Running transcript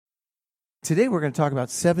Today we're going to talk about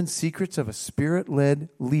 7 secrets of a Spirit-led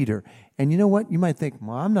leader. And you know what? You might think,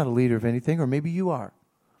 well, I'm not a leader of anything, or maybe you are.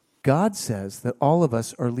 God says that all of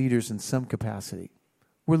us are leaders in some capacity.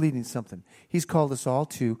 We're leading something. He's called us all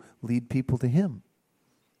to lead people to Him.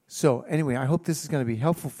 So anyway, I hope this is going to be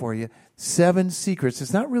helpful for you. 7 secrets.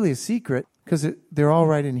 It's not really a secret because they're all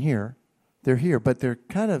right in here. They're here, but they're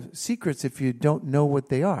kind of secrets if you don't know what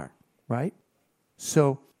they are, right?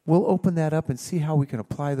 So we'll open that up and see how we can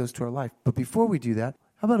apply those to our life. But before we do that,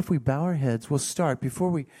 how about if we bow our heads? We'll start. Before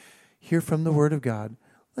we hear from the Word of God,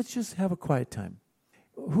 let's just have a quiet time.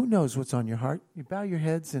 Who knows what's on your heart? You bow your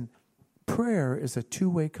heads, and prayer is a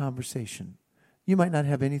two-way conversation. You might not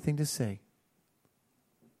have anything to say,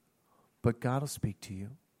 but God will speak to you.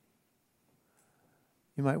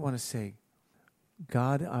 You might want to say,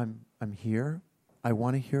 God, I'm here. I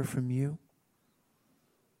want to hear from you.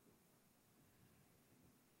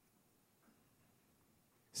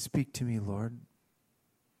 Speak to me, Lord.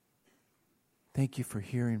 Thank you for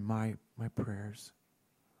hearing my prayers.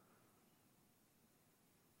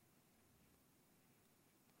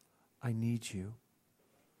 I need you.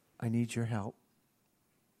 I need your help.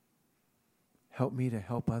 Help me to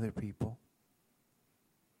help other people.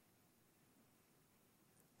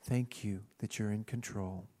 Thank you that you're in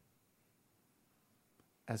control.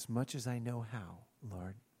 As much as I know how,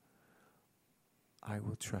 Lord, I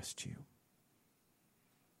will trust you.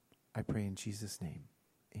 I pray in Jesus' name,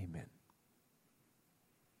 amen.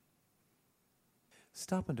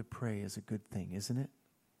 Stopping to pray is a good thing, isn't it?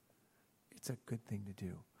 It's a good thing to do.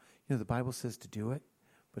 You know, the Bible says to do it,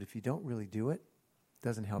 but if you don't really do it, it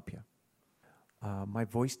doesn't help you. My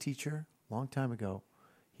voice teacher, a long time ago,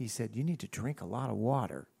 he said, you need to drink a lot of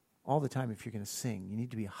water all the time if you're going to sing. You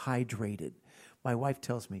need to be hydrated. My wife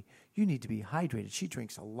tells me, you need to be hydrated. She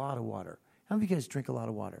drinks a lot of water. How many of you guys drink a lot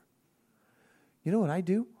of water? You know what I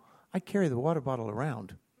do? I carry the water bottle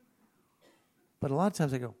around. But a lot of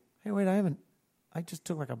times I go, hey, wait, I just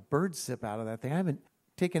took like a bird sip out of that thing. I haven't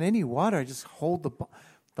taken any water. I just hold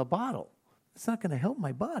the bottle. It's not going to help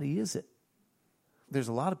my body, is it? There's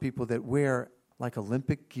a lot of people that wear like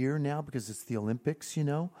Olympic gear now because it's the Olympics, you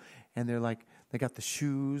know, and they got the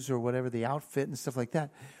shoes or whatever, the outfit and stuff like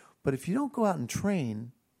that. But if you don't go out and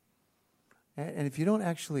train, and if you don't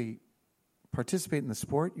actually participate in the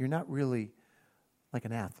sport, you're not really like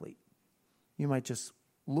an athlete. You might just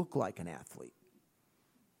look like an athlete,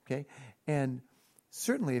 okay? And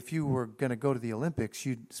certainly if you were going to go to the Olympics,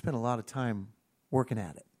 you'd spend a lot of time working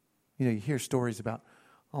at it. You know, you hear stories about,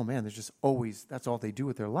 oh man, there's just always, that's all they do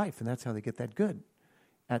with their life, and that's how they get that good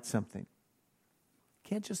at something.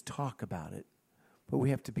 Can't just talk about it, but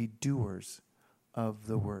we have to be doers of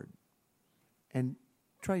the word. And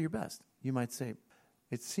try your best. You might say,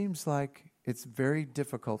 it seems like it's very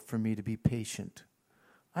difficult for me to be patient.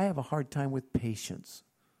 I have a hard time with patience.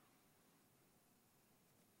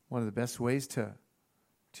 One of the best ways to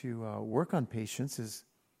work on patience is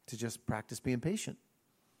to just practice being patient.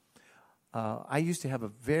 I used to have a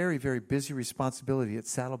very, very busy responsibility at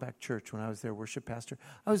Saddleback Church when I was their worship pastor.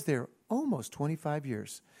 I was there almost 25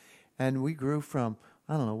 years. And we grew from,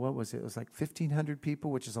 I don't know, what was it? It was like 1,500 people,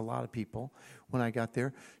 which is a lot of people when I got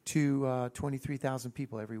there, to 23,000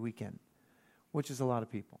 people every weekend, which is a lot of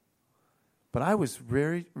people. But I was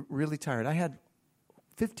really tired. I had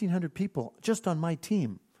 1,500 people just on my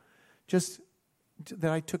team, just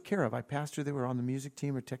that I took care of. I pastored, they were on the music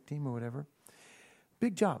team or tech team or whatever.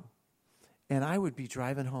 Big job. And I would be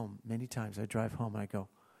driving home many times. I'd drive home and I go,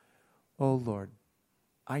 oh, Lord,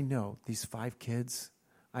 I know these 5 kids.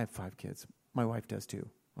 I have 5 kids. My wife does too.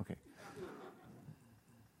 Okay.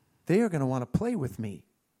 They are going to want to play with me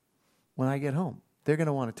when I get home. They're going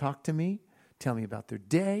to want to talk to me, tell me about their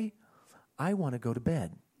day. I want to go to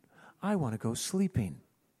bed. I want to go sleeping.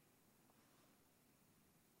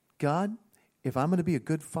 God, if I'm going to be a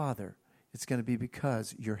good father, it's going to be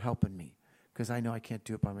because you're helping me, because I know I can't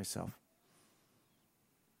do it by myself.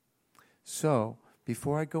 So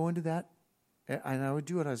before I go into that, and I would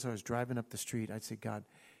do it as I was driving up the street, I'd say, God,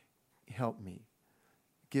 help me.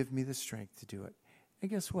 Give me the strength to do it. And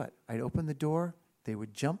guess what? I'd open the door. They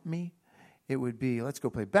would jump me. It would be, let's go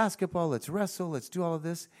play basketball. Let's wrestle. Let's do all of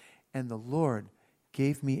this. And the Lord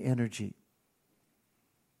gave me energy.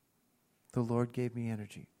 The Lord gave me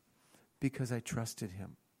energy because I trusted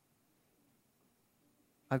Him.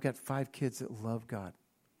 I've got 5 kids that love God.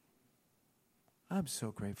 I'm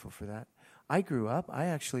so grateful for that. I grew up,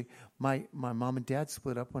 my mom and dad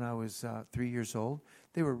split up when I was 3 years old.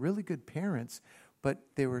 They were really good parents, but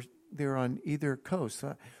they were on either coast.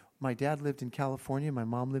 My dad lived in California, my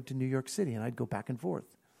mom lived in New York City, and I'd go back and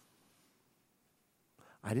forth.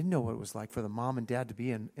 I didn't know what it was like for the mom and dad to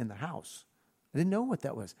be in the house. I didn't know what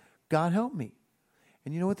that was. God helped me.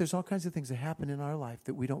 And you know what? There's all kinds of things that happen in our life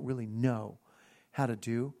that we don't really know how to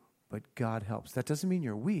do, but God helps. That doesn't mean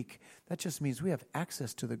you're weak. That just means we have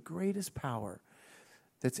access to the greatest power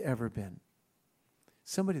that's ever been.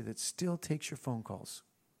 Somebody that still takes your phone calls.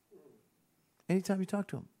 Anytime you talk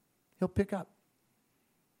to him, he'll pick up.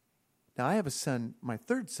 Now, I have a son, my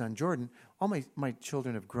third son, Jordan. All my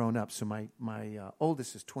children have grown up, so my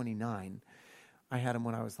oldest is 29. I had him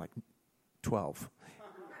when I was like 12.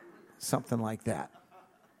 Something like that.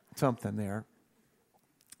 Something there.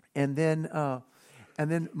 And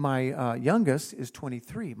then my youngest is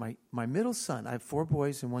 23. My middle son, I have 4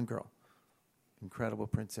 boys and 1 girl. Incredible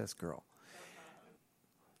princess girl.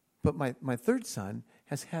 But my third son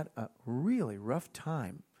has had a really rough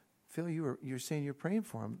time. Phil, you're saying you're praying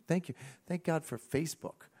for him. Thank you. Thank God for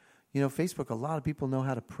Facebook. You know, Facebook, a lot of people know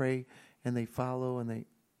how to pray, and they follow, and they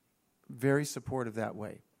very supportive that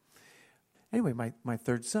way. Anyway, my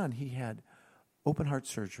third son, he had open heart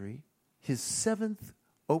surgery, his 7th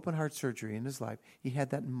open heart surgery in his life. He had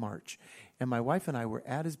that in March. And my wife and I were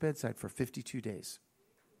at his bedside for 52 days.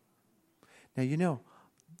 Now, you know,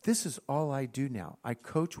 this is all I do now. I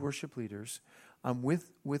coach worship leaders. I'm with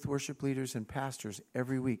worship leaders and pastors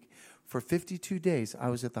every week. For 52 days, I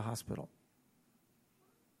was at the hospital.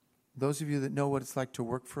 Those of you that know what it's like to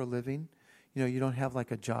work for a living, you know, you don't have like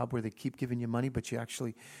a job where they keep giving you money, but you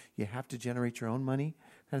have to generate your own money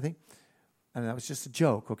kind of thing. And that was just a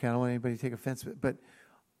joke, okay? I don't want anybody to take offense. But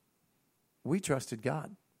we trusted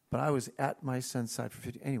God. But I was at my son's side for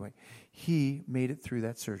 50. Anyway, he made it through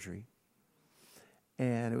that surgery.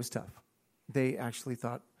 And it was tough. They actually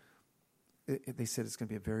thought, they said it's going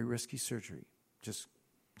to be a very risky surgery. Just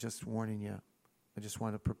warning you. I just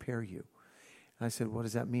want to prepare you. And I said, what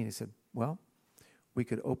does that mean? He said, well, we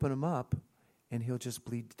could open him up and he'll just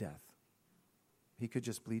bleed to death. He could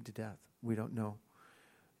just bleed to death. We don't know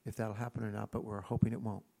if that'll happen or not, but we're hoping it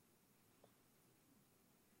won't.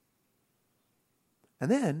 And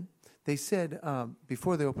then they said,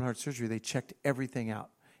 before the open heart surgery, they checked everything out,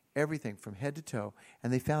 everything from head to toe,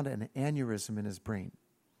 and they found an aneurysm in his brain.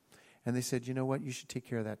 And they said, you know what, you should take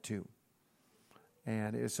care of that too.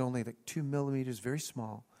 And it's only like 2 millimeters, very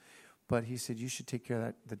small. But he said, you should take care of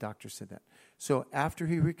that. The doctor said that. So after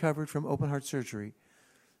he recovered from open heart surgery,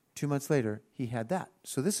 2 months later, he had that.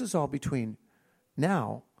 So this is all between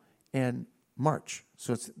now and March.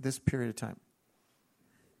 So it's this period of time.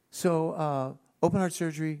 So open heart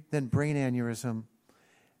surgery, then brain aneurysm.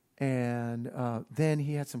 And then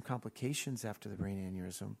he had some complications after the brain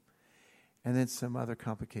aneurysm. And then some other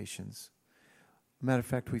complications. Matter of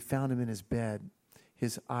fact, we found him in his bed.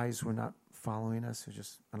 His eyes were not following us. They're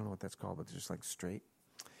just, I don't know what that's called, but they're just like straight.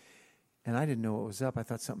 And I didn't know what was up. I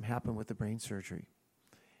thought something happened with the brain surgery.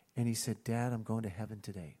 And he said, Dad, I'm going to heaven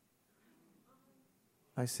today.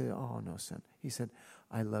 I said, oh, no, son. He said,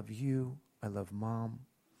 I love you. I love Mom.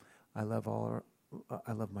 I love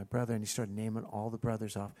my brother. And he started naming all the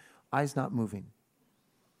brothers off. Eyes not moving.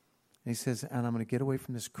 And he says, and I'm going to get away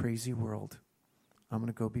from this crazy world. I'm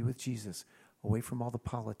going to go be with Jesus, away from all the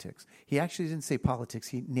politics. He actually didn't say politics.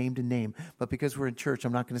 He named a name. But because we're in church,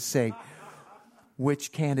 I'm not going to say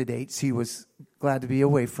which candidates he was glad to be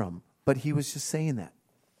away from. But he was just saying that.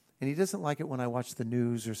 And he doesn't like it when I watch the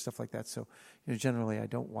news or stuff like that. So, you know, generally I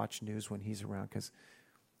don't watch news when he's around because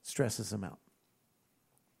it stresses him out.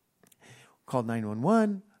 Called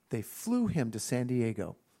 911. They flew him to San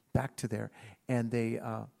Diego, back to there. And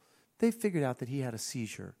they figured out that he had a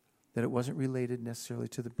seizure, that it wasn't related necessarily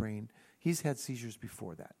to the brain. He's had seizures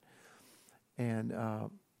before that. And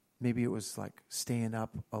maybe it was like staying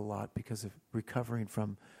up a lot because of recovering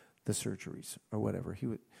from the surgeries or whatever.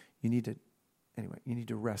 You need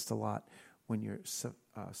to rest a lot when you're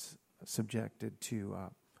subjected to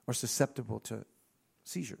or susceptible to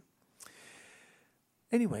seizure.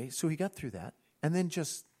 Anyway, so he got through that. And then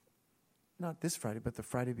just, not this Friday, but the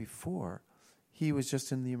Friday before, he was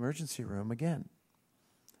just in the emergency room again.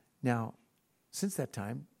 Now, since that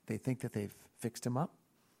time, they think that they've fixed him up.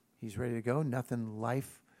 He's ready to go. Nothing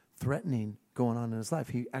life-threatening going on in his life.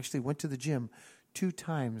 He actually went to the gym 2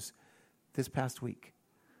 times this past week.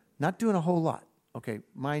 Not doing a whole lot. Okay,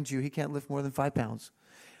 mind you, he can't lift more than 5 pounds.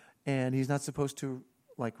 And he's not supposed to,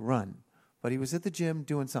 like, run. But he was at the gym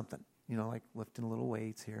doing something. You know, like lifting little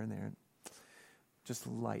weights here and there. Just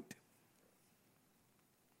light.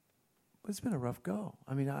 But it's been a rough go.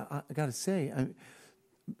 I mean, I got to say,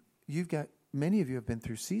 many of you have been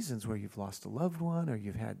through seasons where you've lost a loved one or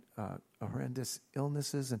you've had horrendous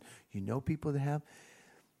illnesses and you know people that have.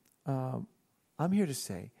 I'm here to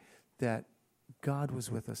say that God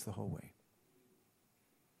was with us the whole way.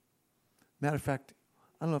 Matter of fact,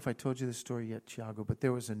 I don't know if I told you this story yet, Tiago, but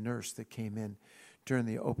there was a nurse that came in during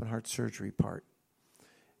the open heart surgery part.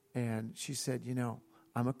 And she said,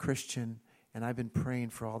 I'm a Christian, and I've been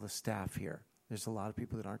praying for all the staff here. There's a lot of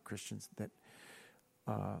people that aren't Christians, that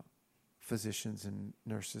physicians and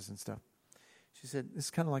nurses and stuff. She said, this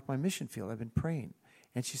is kind of like my mission field. I've been praying.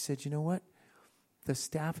 And she said, you know what? The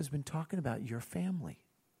staff has been talking about your family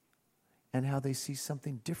and how they see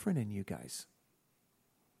something different in you guys.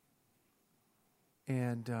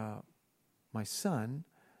 And my son,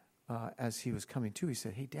 as he was coming to, he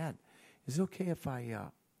said, hey, Dad, is it okay if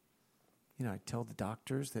I tell the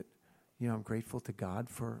doctors that, I'm grateful to God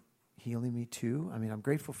for healing me too? I mean, I'm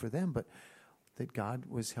grateful for them, but that God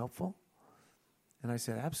was helpful. And I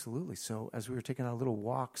said, absolutely. So as we were taking our little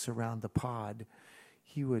walks around the pod,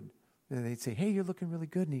 they'd say, hey, you're looking really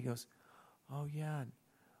good. And he goes, oh, yeah,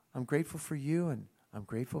 I'm grateful for you, and I'm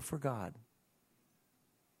grateful for God.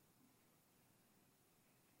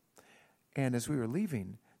 And as we were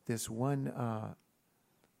leaving, this one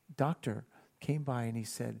doctor came by and he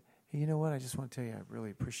said, hey, you know what? I just want to tell you, I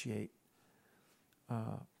really appreciate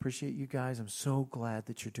you guys. I'm so glad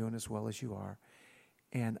that you're doing as well as you are.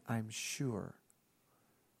 And I'm sure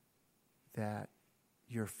that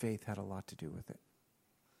your faith had a lot to do with it.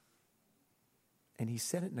 And he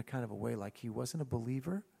said it in a kind of a way like he wasn't a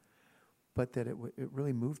believer, but that it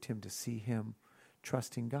really moved him to see him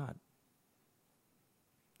trusting God.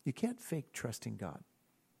 You can't fake trusting God.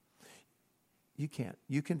 You can't.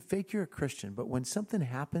 You can fake you're a Christian, but when something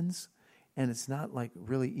happens and it's not like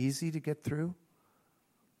really easy to get through,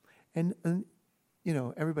 and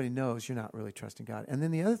everybody knows you're not really trusting God. And then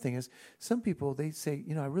the other thing is, some people, they say,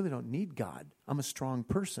 I really don't need God. I'm a strong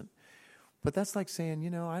person. But that's like saying,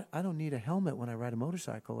 I don't need a helmet when I ride a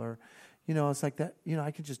motorcycle, or, it's like that, I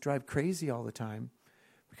can just drive crazy all the time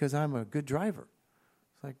because I'm a good driver.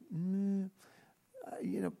 It's like,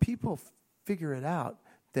 people figure it out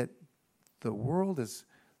that the world is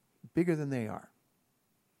bigger than they are,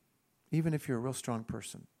 even if you're a real strong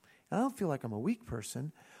person. And I don't feel like I'm a weak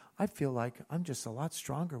person. I feel like I'm just a lot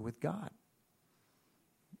stronger with God.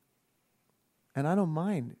 And I don't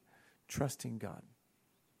mind trusting God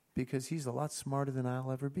because he's a lot smarter than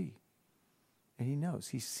I'll ever be. And he knows.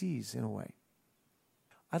 He sees in a way.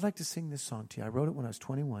 I'd like to sing this song to you. I wrote it when I was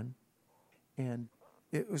 21. And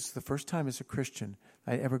it was the first time as a Christian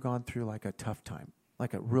I'd ever gone through like a tough time,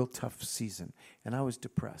 like a real tough season. And I was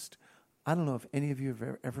depressed. I don't know if any of you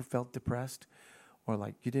have ever felt depressed, or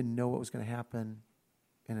like you didn't know what was going to happen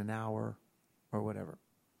in an hour or whatever.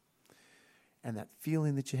 And that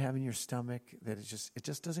feeling that you have in your stomach, that it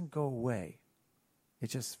just doesn't go away. It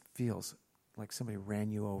just feels like somebody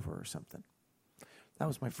ran you over or something. That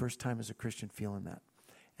was my first time as a Christian feeling that.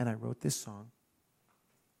 And I wrote this song.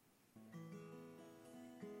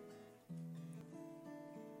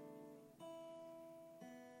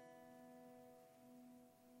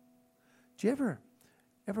 Do you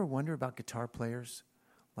ever wonder about guitar players?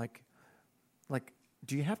 Like,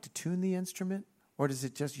 do you have to tune the instrument, or does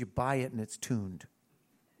it just you buy it and it's tuned?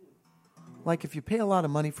 Like if you pay a lot of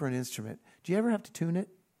money for an instrument, do you ever have to tune it?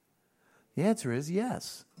 The answer is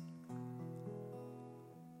yes.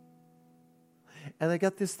 And I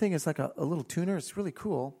got this thing, it's like a little tuner. It's really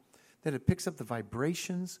cool that it picks up the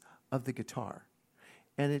vibrations of the guitar.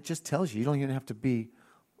 And it just tells you. You don't even have to be,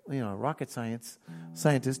 a rocket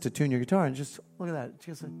scientist to tune your guitar. And just look at that. It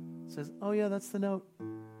just says, oh yeah, that's the note.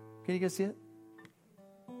 Can you guys see it?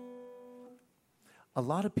 A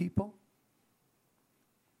lot of people,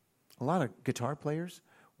 a lot of guitar players,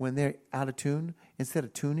 when they're out of tune, instead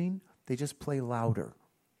of tuning, they just play louder.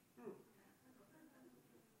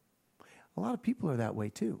 A lot of people are that way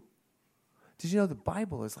too. Did you know the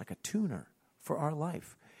Bible is like a tuner for our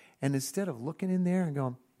life? And instead of looking in there and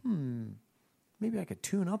going, maybe I could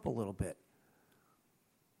tune up a little bit,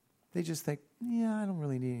 they just think, I don't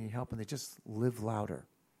really need any help, and they just live louder.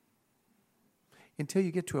 Until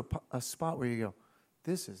you get to a spot where you go,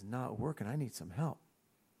 this is not working, I need some help.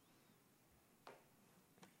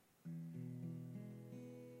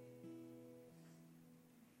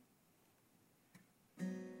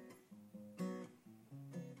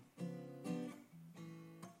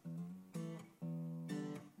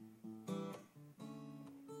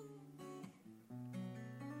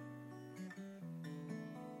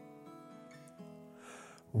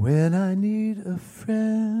 When I need a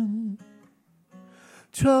friend,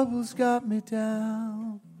 trouble's got me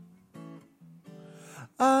down,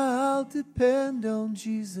 I'll depend on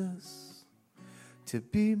Jesus to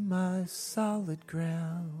be my solid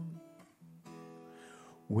ground.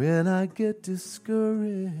 When I get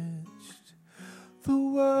discouraged, the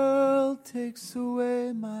world takes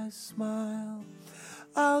away my smile,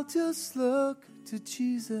 I'll just look to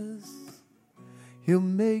Jesus. He'll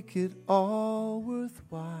make it all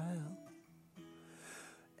worthwhile.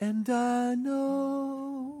 And I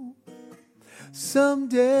know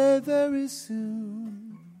someday very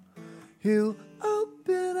soon He'll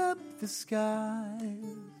open up the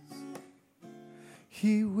skies.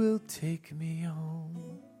 He will take me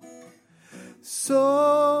home.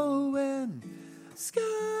 So when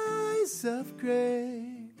skies of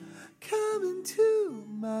gray come into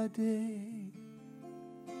my day,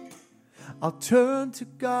 I'll turn to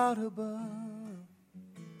God above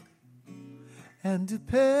and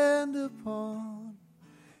depend upon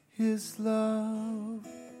His love.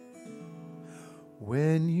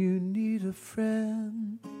 When you need a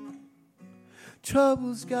friend,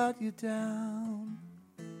 trouble's got you down,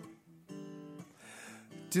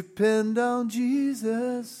 depend on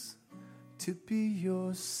Jesus to be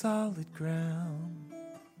your solid ground.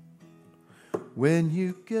 When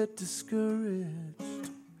you get discouraged,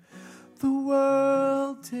 the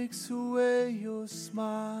world takes away your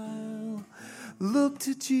smile, look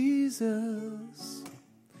to Jesus.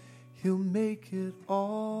 He'll make it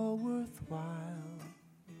all worthwhile.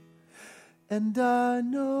 And I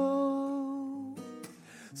know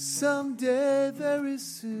someday very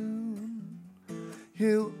soon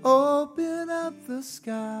He'll open up the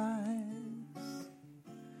skies.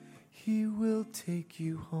 He will take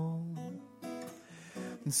you home.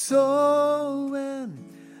 And so when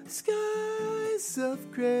skies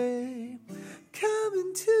of gray come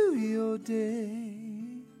into your day,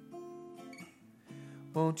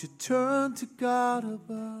 won't you turn to God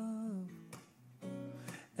above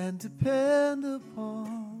and depend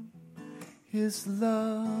upon His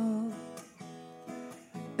love?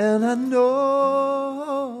 And I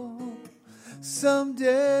know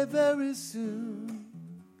someday very soon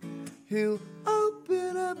He'll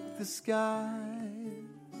open up the skies.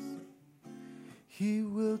 He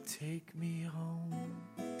will take me home.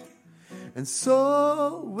 And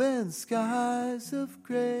so when skies of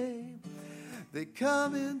gray they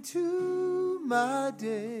come into my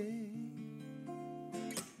day,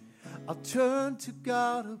 I'll turn to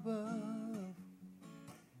God above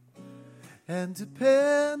and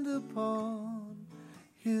depend upon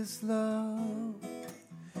His love.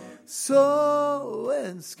 So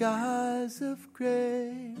when skies of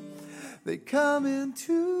gray they come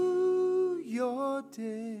into your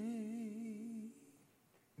day,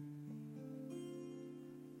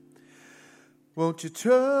 won't you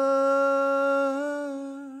turn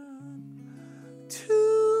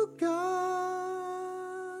to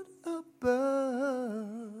God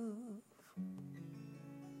above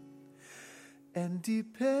and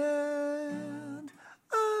depend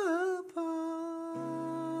upon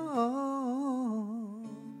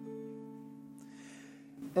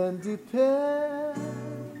and depend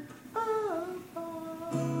upon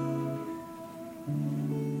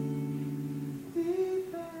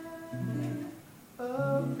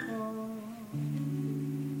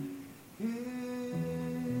His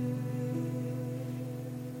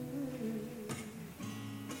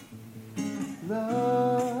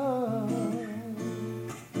love.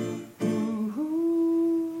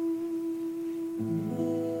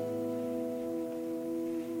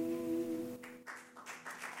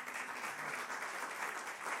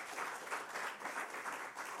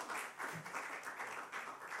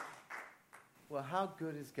 Well, how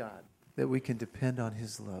good is God that we can depend on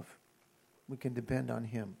His love? We can depend on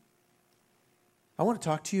Him. I want to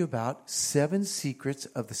talk to you about 7 secrets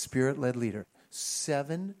of the Spirit-led leader.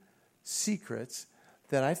 7 secrets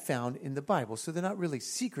that I found in the Bible. So they're not really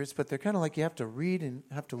secrets, but they're kind of like you have to read and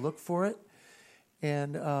have to look for it.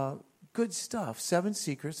 And good stuff. 7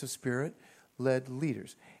 secrets of Spirit-led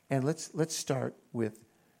leaders. And let's start with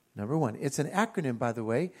number 1. It's an acronym, by the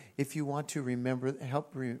way. If you want to remember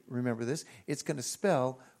this, it's going to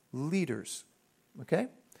spell leaders. Okay?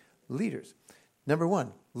 Leaders. Number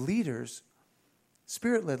 1, leaders,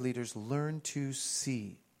 Spirit-led leaders learn to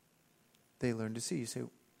see. They learn to see. You say,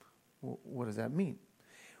 well, what does that mean?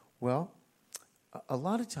 Well, a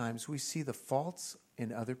lot of times we see the faults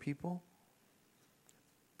in other people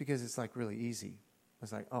because it's like really easy.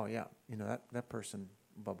 It's like, oh yeah, that person,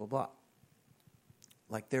 blah, blah, blah.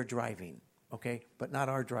 Like they're driving, okay? But not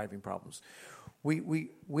our driving problems. We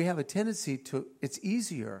have a tendency to, it's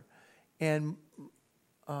easier and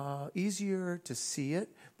easier to see it,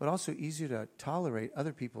 but also easier to tolerate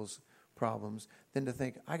other people's problems than to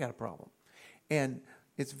think, I got a problem. And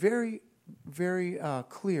it's very, very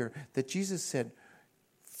clear that Jesus said,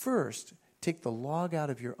 first, take the log out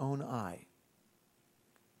of your own eye.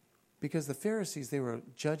 Because the Pharisees, they were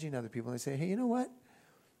judging other people. And they say, hey, you know what?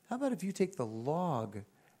 How about if you take the log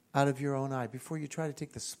out of your own eye before you try to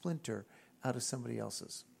take the splinter out of somebody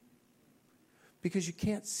else's? Because you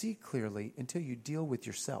can't see clearly until you deal with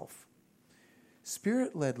yourself.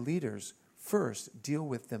 Spirit-led leaders first deal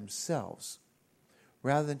with themselves.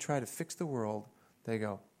 Rather than try to fix the world, they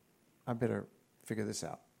go, I better figure this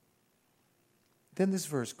out. Then this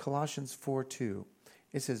verse, Colossians 4:2,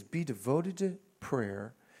 it says, be devoted to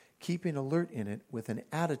prayer, keeping alert in it with an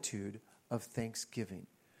attitude of thanksgiving.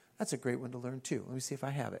 That's a great one to learn too. Let me see if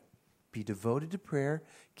I have it. Be devoted to prayer,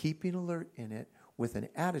 keeping alert in it with an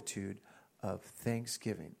attitude of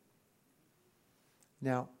thanksgiving.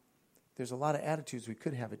 Now, there's a lot of attitudes we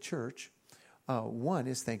could have at church. One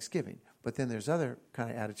is thanksgiving. But then there's other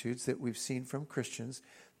kind of attitudes that we've seen from Christians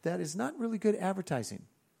that is not really good advertising.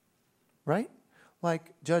 Right?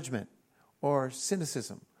 Like judgment or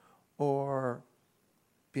cynicism or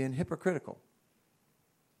being hypocritical.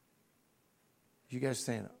 You guys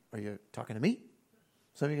saying, are you talking to me?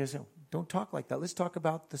 Some of you guys say, don't talk like that. Let's talk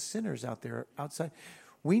about the sinners out there outside.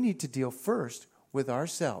 We need to deal first with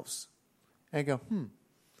ourselves and go,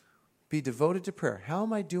 be devoted to prayer. How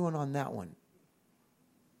am I doing on that one?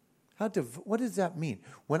 What does that mean?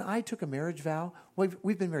 When I took a marriage vow,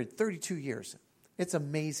 we've been married 32 years. It's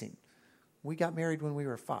amazing. We got married when we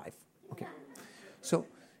were 5. Okay. So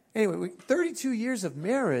anyway, 32 years of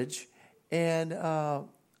marriage, and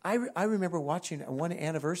I remember watching one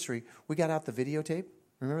anniversary, we got out the videotape.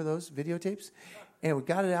 Remember those videotapes? And we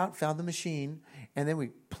got it out, found the machine, and then we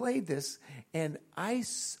played this, and I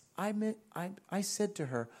said to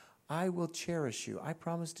her, I will cherish you. I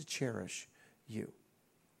promise to cherish you.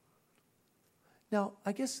 Now,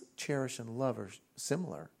 I guess cherish and love are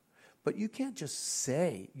similar, but you can't just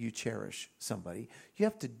say you cherish somebody. You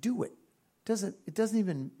have to do it. It doesn't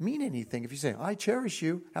even mean anything if you say, I cherish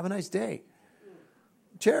you, have a nice day.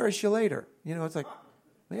 Cherish you later. You know, it's like,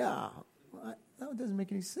 yeah, that doesn't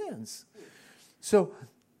make any sense. So,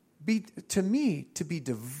 to me, to be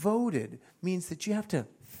devoted means that you have to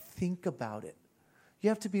think about it. You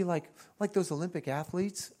have to be like those Olympic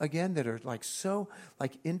athletes, again, that are so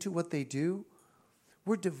into what they do.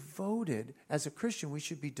 We're devoted, as a Christian, we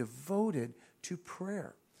should be devoted to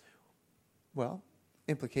prayer. Well,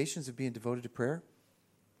 implications of being devoted to prayer.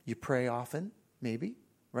 You pray often, maybe,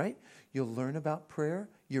 right? You'll learn about prayer.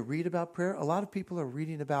 You read about prayer. A lot of people are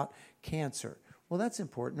reading about cancer. Well, that's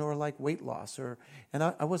important, or like weight loss, and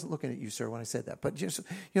I wasn't looking at you, sir, when I said that, but just,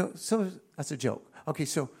 that's a joke. Okay,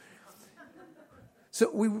 so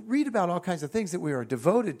we read about all kinds of things that we are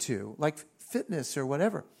devoted to, like fitness or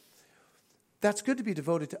whatever. That's good to be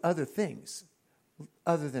devoted to other things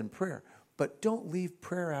other than prayer. But don't leave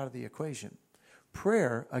prayer out of the equation.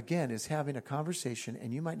 Prayer, again, is having a conversation,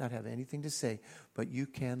 and you might not have anything to say, but you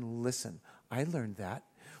can listen. I learned that.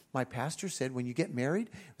 My pastor said when you get married,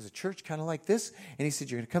 it was a church kind of like this, and he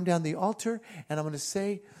said, you're going to come down the altar, and I'm going to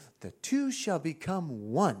say, the two shall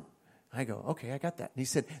become one. I go, okay, I got that. And he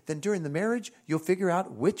said, then during the marriage, you'll figure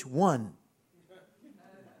out which one.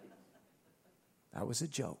 That was a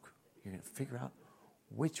joke. You're going to figure out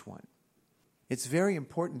which one. It's very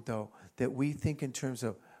important, though, that we think in terms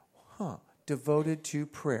of, devoted to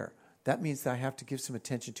prayer. That means that I have to give some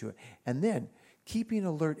attention to it. And then keeping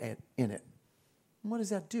alert in it. And what does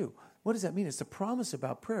that do? What does that mean? It's a promise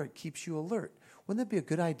about prayer. It keeps you alert. Wouldn't that be a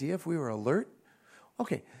good idea if we were alert?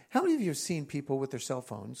 Okay, how many of you have seen people with their cell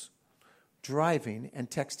phones driving and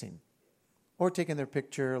texting? Or taking their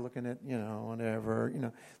picture, looking at, whatever,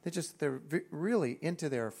 they're really into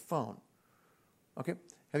their phone. Okay?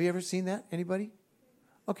 Have you ever seen that? Anybody?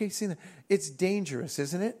 Okay, seen that. It's dangerous,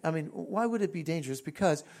 isn't it? I mean, why would it be dangerous?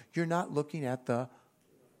 Because you're not looking at the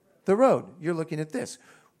road. You're looking at this.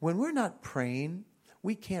 When we're not praying,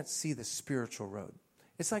 we can't see the spiritual road.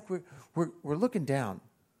 It's like we're looking down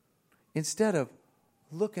instead of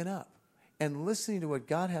looking up and listening to what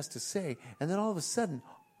God has to say. And then all of a sudden,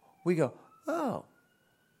 we go, oh,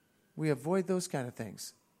 we avoid those kind of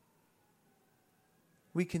things.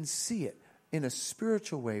 We can see it in a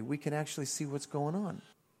spiritual way. We can actually see what's going on.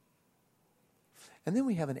 And then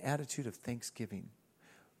we have an attitude of thanksgiving.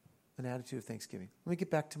 An attitude of thanksgiving. Let me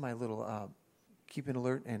get back to my little keeping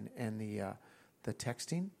alert and the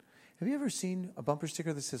texting. Have you ever seen a bumper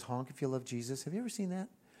sticker that says honk if you love Jesus? Have you ever seen that?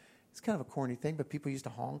 It's kind of a corny thing, but people used to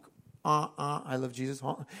honk. I love Jesus.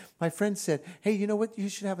 Honk. My friend said, hey, you know what? You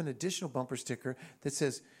should have an additional bumper sticker that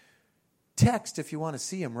says, text if you want to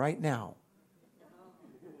see him right now.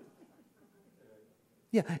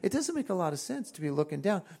 Yeah, it doesn't make a lot of sense to be looking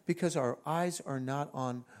down because our eyes are not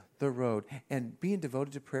on the road. And being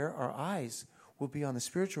devoted to prayer, our eyes will be on the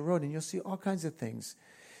spiritual road, and you'll see all kinds of things.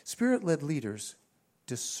 Spirit-led leaders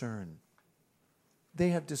discern. they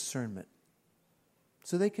have discernment.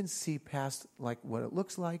 So they can see past like what it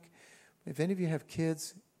looks like. If any of you have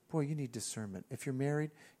kids, boy, you need discernment. If you're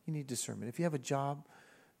married, you need discernment. If you have a job,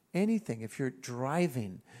 anything, if you're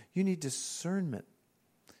driving, you need discernment.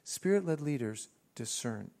 Spirit-led leaders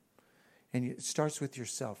discern. And it starts with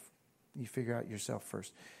yourself. You figure out yourself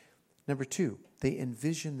first. Number 2, they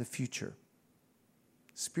envision the future.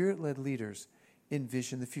 Spirit-led leaders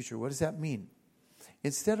envision the future. What does that mean?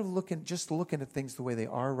 Instead of just looking at things the way they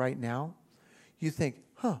are right now, you think,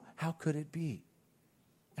 how could it be?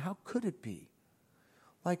 How could it be?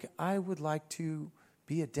 Like, I would like to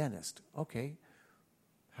be a dentist. Okay,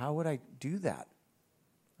 how would I do that?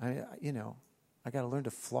 I got to learn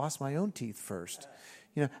to floss my own teeth first.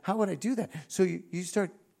 How would I do that? So you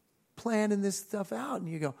start planning this stuff out, and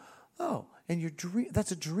you go, and your dream,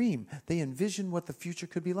 that's a dream. They envision what the future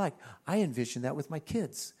could be like. I envision that with my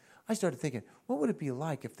kids. I started thinking, what would it be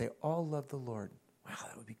like if they all loved the Lord? Wow,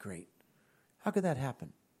 that would be great. How could that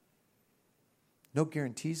happen? No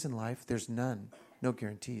guarantees in life. There's none. No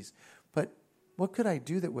guarantees. But what could I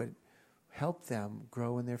do that would help them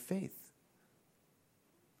grow in their faith?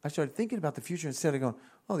 I started thinking about the future instead of going,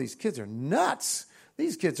 these kids are nuts.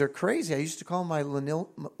 These kids are crazy. I used to call them my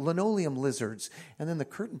linoleum lizards, and then the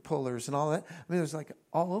curtain pullers and all that. I mean, it was like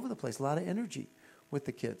all over the place, a lot of energy with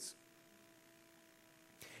the kids.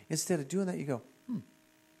 Instead of doing that, you go,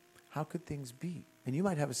 how could things be? And you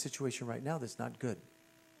might have a situation right now that's not good.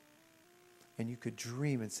 And you could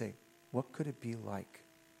dream and say, what could it be like?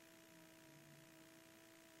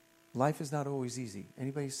 Life is not always easy.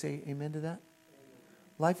 Anybody say amen to that? Amen.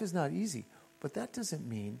 Life is not easy, but that doesn't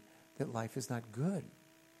mean that life is not good.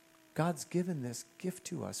 God's given this gift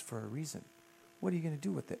to us for a reason. What are you going to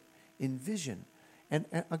do with it? Envision. And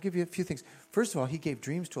I'll give you a few things. First of all, he gave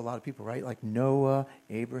dreams to a lot of people, right? Like Noah,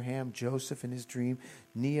 Abraham, Joseph in his dream,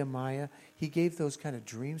 Nehemiah. He gave those kind of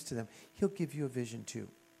dreams to them. He'll give you a vision too.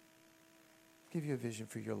 Give you a vision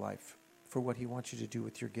for your life, for what he wants you to do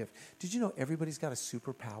with your gift. Did you know everybody's got a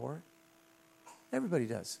superpower? Everybody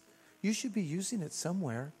does. You should be using it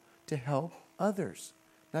somewhere to help others,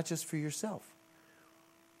 not just for yourself.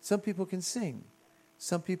 Some people can sing.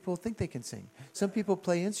 Some people think they can sing. Some people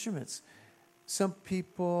play instruments. Some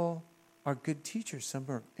people are good teachers. Some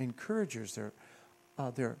are encouragers.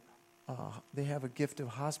 They have a gift of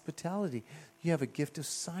hospitality. You have a gift of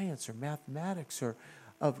science or mathematics or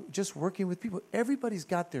of just working with people. Everybody's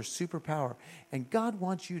got their superpower, and God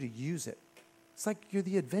wants you to use it. It's like you're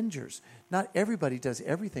the Avengers. Not everybody does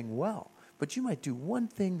everything well, but you might do one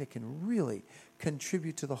thing that can really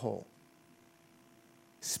contribute to the whole.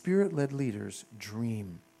 Spirit-led leaders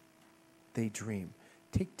dream. They dream.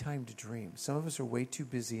 Take time to dream. Some of us are way too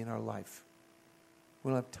busy in our life. We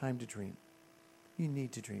don't have time to dream. You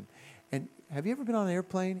need to dream. And have you ever been on an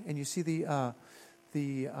airplane and you see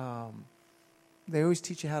they always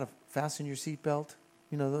teach you how to fasten your seatbelt?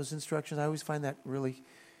 You know, those instructions. I always find that really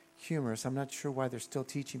humorous. I'm not sure why they're still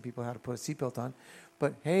teaching people how to put a seatbelt on.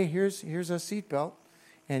 But hey, here's a seatbelt,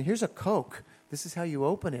 and here's a Coke. This is how you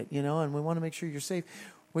open it, and we want to make sure you're safe,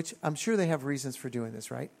 which I'm sure they have reasons for doing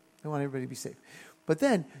this, right? They want everybody to be safe. But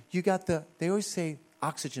then you got they always say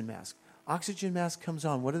oxygen mask. Oxygen mask comes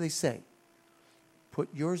on. What do they say? Put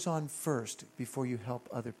yours on first before you help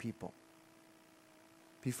other people.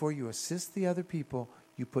 Before you assist the other people,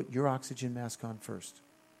 you put your oxygen mask on first.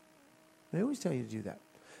 They always tell you to do that.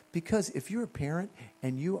 Because if you're a parent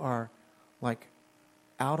and you are like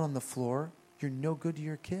out on the floor, you're no good to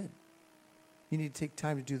your kid. You need to take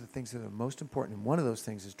time to do the things that are most important. And one of those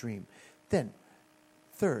things is dream. Then,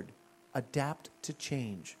 third, adapt to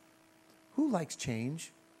change. Who likes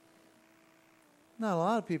change? Not a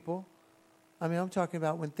lot of people. I mean, I'm talking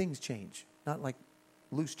about when things change, not like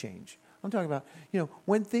loose change. I'm talking about,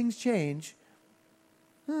 when things change,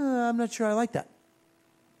 I'm not sure I like that.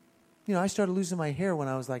 I started losing my hair when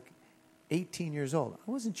I was like 18 years old.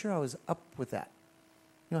 I wasn't sure I was up with that.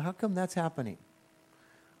 How come that's happening?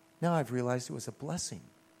 Now I've realized it was a blessing.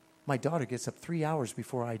 My daughter gets up 3 hours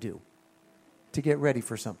before I do to get ready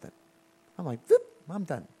for something. I'm like, I'm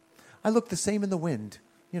done. I look the same in the wind,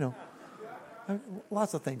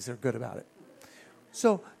 Lots of things that are good about it.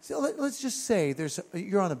 So let's just say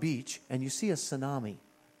you're on a beach and you see a tsunami.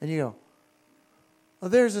 And you go,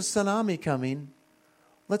 there's a tsunami coming.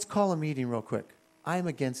 Let's call a meeting real quick. I'm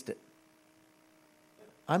against it.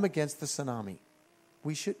 I'm against the tsunami.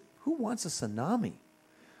 Who wants a tsunami?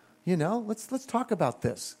 Let's talk about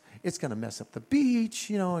this. It's going to mess up the beach.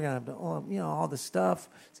 We're going to have all this stuff.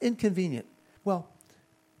 It's inconvenient. Well,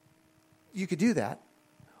 you could do that.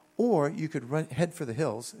 Or you could head for the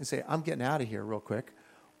hills and say, I'm getting out of here real quick.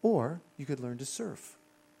 Or you could learn to surf.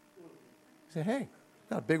 Say, hey,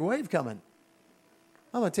 Got a big wave coming.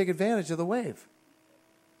 I'm going to take advantage of the wave.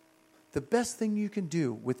 The best thing you can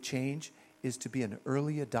do with change is to be an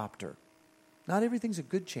early adopter. Not everything's a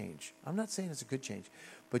good change. I'm not saying it's a good change.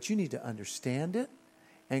 But you need to understand it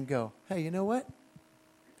and go, hey, you know what?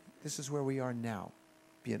 This is where we are now.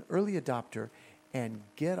 Be an early adopter and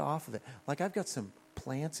get off of it. Like I've got some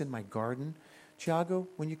plants in my garden. Thiago,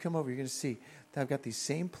 when you come over, you're going to see that I've got these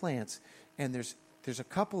same plants, and there's a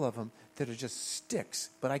couple of them that are just sticks,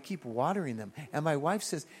 but I keep watering them. And my wife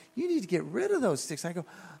says, you need to get rid of those sticks. I go,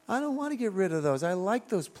 I don't want to get rid of those. I like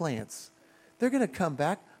those plants. They're going to come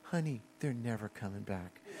back. Honey, they're never coming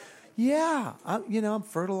back. Yeah, I'm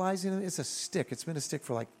fertilizing them. It's a stick. It's been a stick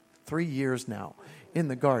for like 3 years now in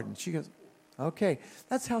the garden. She goes, okay.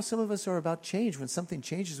 That's how some of us are about change. When something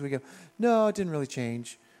changes, we go, no, it didn't really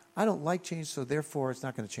change. I don't like change, so therefore it's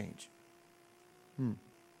not going to change.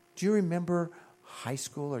 Do you remember high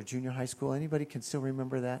school or junior high school? Anybody can still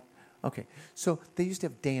remember that? Okay, so they used to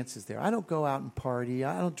have dances there. I don't go out and party.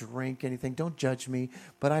 I don't drink anything. Don't judge me,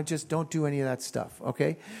 but I just don't do any of that stuff,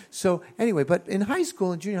 okay? So anyway, but in high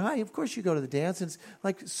school and junior high, of course you go to the dance, and it's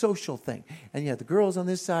like a social thing. And you have the girls on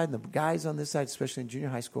this side and the guys on this side, especially in junior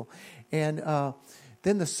high school. And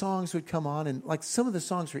then the songs would come on, and like some of the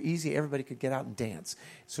songs were easy. Everybody could get out and dance.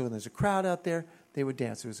 So when there's a crowd out there, they would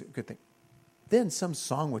dance. It was a good thing. Then some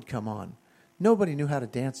song would come on. Nobody knew how to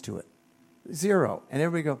dance to it. Zero. And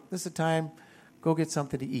everybody go, this is the time, go get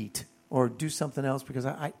something to eat or do something else, because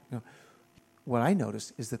what I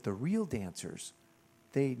noticed is that the real dancers,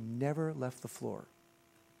 they never left the floor.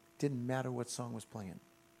 Didn't matter what song was playing.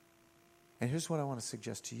 And here's what I want to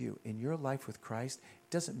suggest to you. In your life with Christ,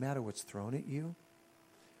 it doesn't matter what's thrown at you,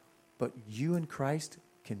 but you and Christ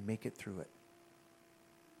can make it through it.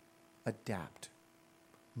 Adapt.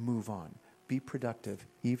 Move on. Be productive,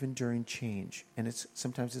 even during change. And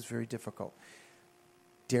sometimes it's very difficult.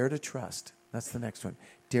 Dare to trust. That's the next one.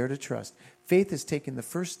 Dare to trust. Faith is taking the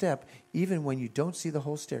first step even when you don't see the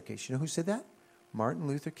whole staircase. You know who said that? Martin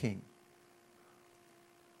Luther King.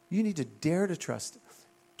 You need to dare to trust.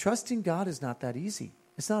 Trusting God is not that easy.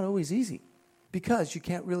 It's not always easy because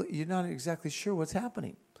you're not exactly sure what's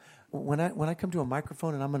happening. When I come to a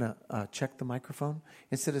microphone and I'm going to check the microphone,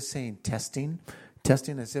 instead of saying testing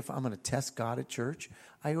as if I'm going to test God at church,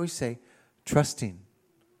 I always say trusting.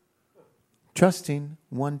 Trusting,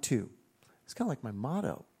 1, 2. It's kind of like my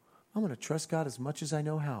motto. I'm going to trust God as much as I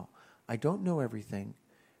know how. I don't know everything,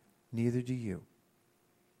 neither do you.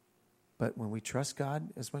 But when we trust God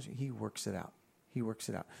as much, He works it out. He works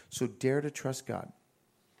it out. So dare to trust God.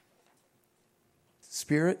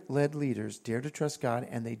 Spirit-led leaders dare to trust God,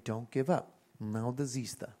 and they don't give up. No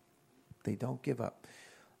desista. They don't give up.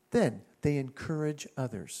 Then they encourage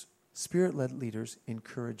others. Spirit-led leaders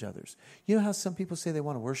encourage others. You know how some people say they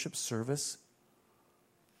want to worship service?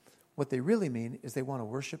 What they really mean is they want to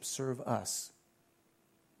worship serve us.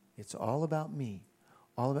 It's all about me.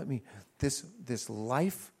 All about me. This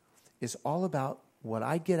life is all about what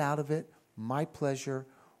I get out of it, my pleasure,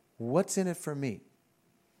 what's in it for me.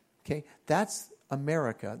 Okay? That's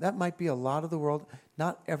America. That might be a lot of the world.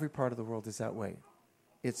 Not every part of the world is that way.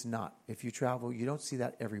 It's not. If you travel, you don't see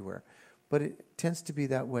that everywhere. But it tends to be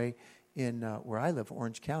that way in where I live,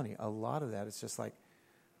 Orange County. A lot of that is just like,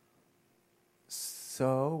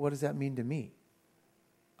 so what does that mean to me?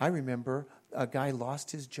 I remember a guy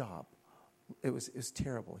lost his job. It was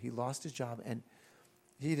terrible. He lost his job, and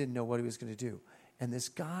he didn't know what he was going to do. And this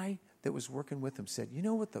guy that was working with him said, you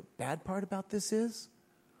know what the bad part about this is?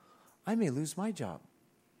 I may lose my job.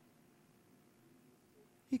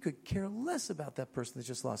 He could care less about that person that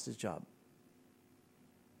just lost his job.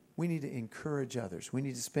 We need to encourage others. We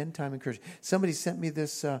need to spend time encouraging. Somebody sent me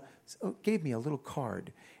this, gave me a little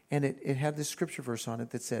card, and it had this scripture verse on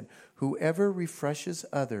it that said, whoever refreshes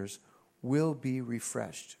others will be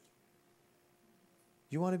refreshed.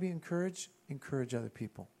 You want to be encouraged? Encourage other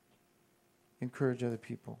people. Encourage other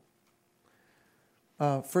people.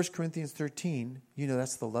 1 Corinthians 13,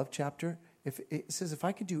 that's the love chapter. It says, if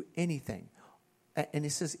I could do anything, and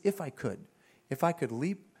it says, if I could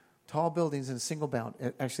leap tall buildings in a single bound.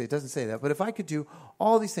 Actually, it doesn't say that. But if I could do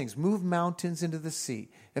all these things, move mountains into the sea,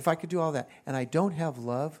 if I could do all that, and I don't have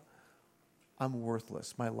love, I'm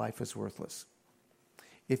worthless. My life is worthless.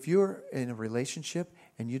 If you're in a relationship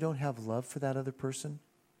and you don't have love for that other person,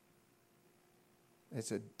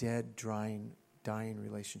 it's a dead, dying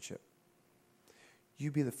relationship.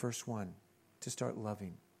 You be the first one to start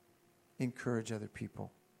loving. Encourage other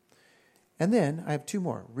people. And then I have 2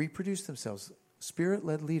 more. Reproduce themselves.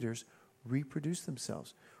 Spirit-led leaders reproduce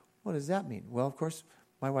themselves. What does that mean? Well, of course,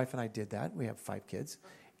 my wife and I did that. We have 5 kids.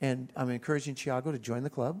 And I'm encouraging Thiago to join the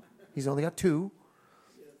club. He's only got 2.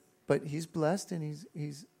 But he's blessed and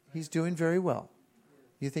he's doing very well.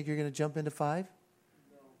 You think you're going to jump into 5?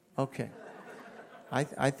 Okay.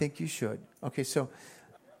 I think you should. Okay, so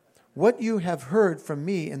what you have heard from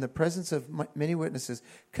me in the presence of many witnesses,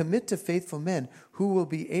 commit to faithful men who will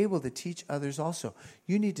be able to teach others also.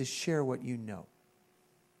 You need to share what you know.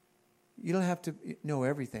 You don't have to know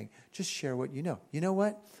everything. Just share what you know. You know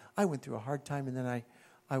what? I went through a hard time and then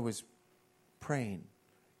I was praying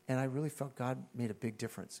and I really felt God made a big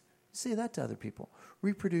difference. Say that to other people.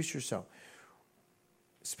 Reproduce yourself.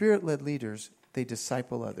 Spirit-led leaders, they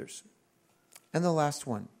disciple others. And the last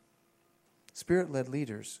one, Spirit-led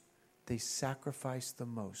leaders, they sacrifice the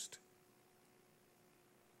most.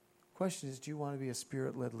 Question is, do you want to be a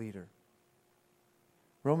Spirit-led leader?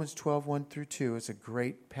 Romans 12, 1-2 is a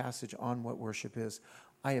great passage on what worship is.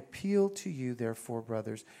 I appeal to you, therefore,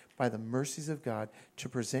 brothers, by the mercies of God, to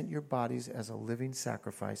present your bodies as a living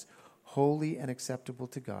sacrifice, holy and acceptable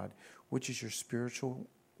to God, which is your spiritual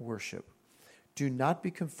worship. Do not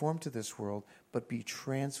be conformed to this world, but be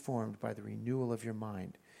transformed by the renewal of your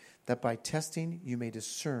mind, that by testing you may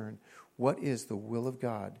discern what is the will of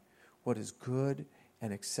God, what is good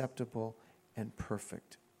and acceptable and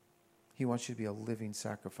perfect. He wants you to be a living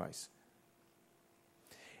sacrifice.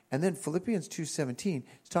 And then Philippians 2:17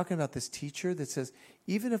 is talking about this teacher that says,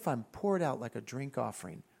 even if I'm poured out like a drink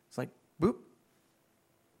offering, it's like, boop,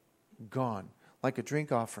 gone, like a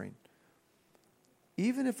drink offering.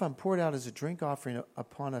 Even if I'm poured out as a drink offering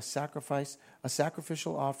upon a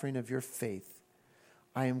sacrificial offering of your faith,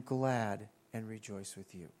 I am glad and rejoice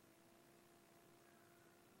with you.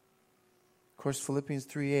 Of course, Philippians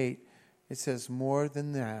 3:8, it says, more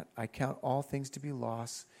than that, I count all things to be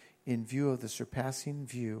loss in view of the surpassing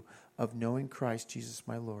view of knowing Christ Jesus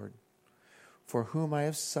my Lord, for whom I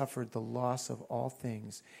have suffered the loss of all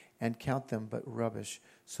things and count them but rubbish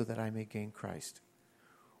so that I may gain Christ.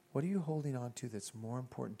 What are you holding on to that's more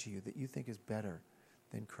important to you, that you think is better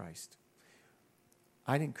than Christ?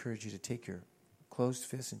 I'd encourage you to take your closed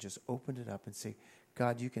fist and just open it up and say,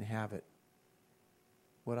 God, you can have it.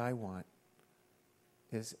 What I want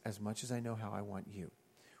is as much as I know how I want you.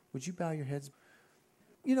 Would you bow your heads?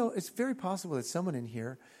 You know, it's very possible that someone in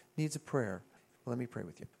here needs a prayer. Let me pray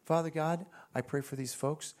with you. Father God, I pray for these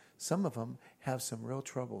folks. Some of them have some real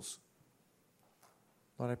troubles.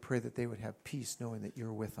 Lord, I pray that they would have peace knowing that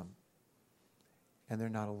you're with them and they're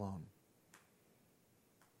not alone.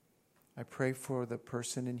 I pray for the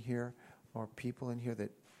person in here or people in here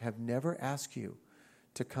that have never asked you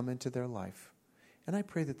to come into their life. And I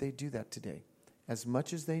pray that they do that today. As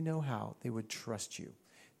much as they know how, they would trust you.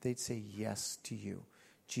 They'd say yes to you.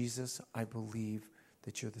 Jesus, I believe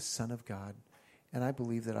that you're the Son of God, and I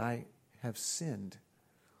believe that I have sinned.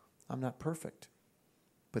 I'm not perfect,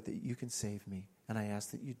 but that you can save me, and I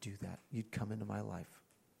ask that you do that. You'd come into my life.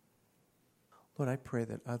 Lord, I pray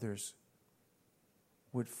that others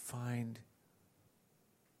would find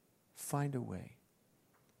a way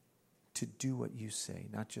to do what you say,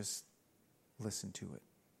 not just listen to it.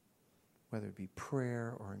 Whether it be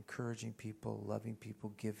prayer or encouraging people, loving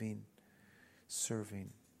people, giving,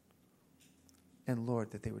 serving. And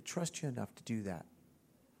Lord, that they would trust you enough to do that.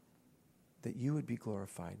 That you would be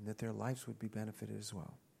glorified and that their lives would be benefited as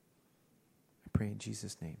well. I pray in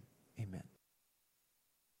Jesus' name. Amen.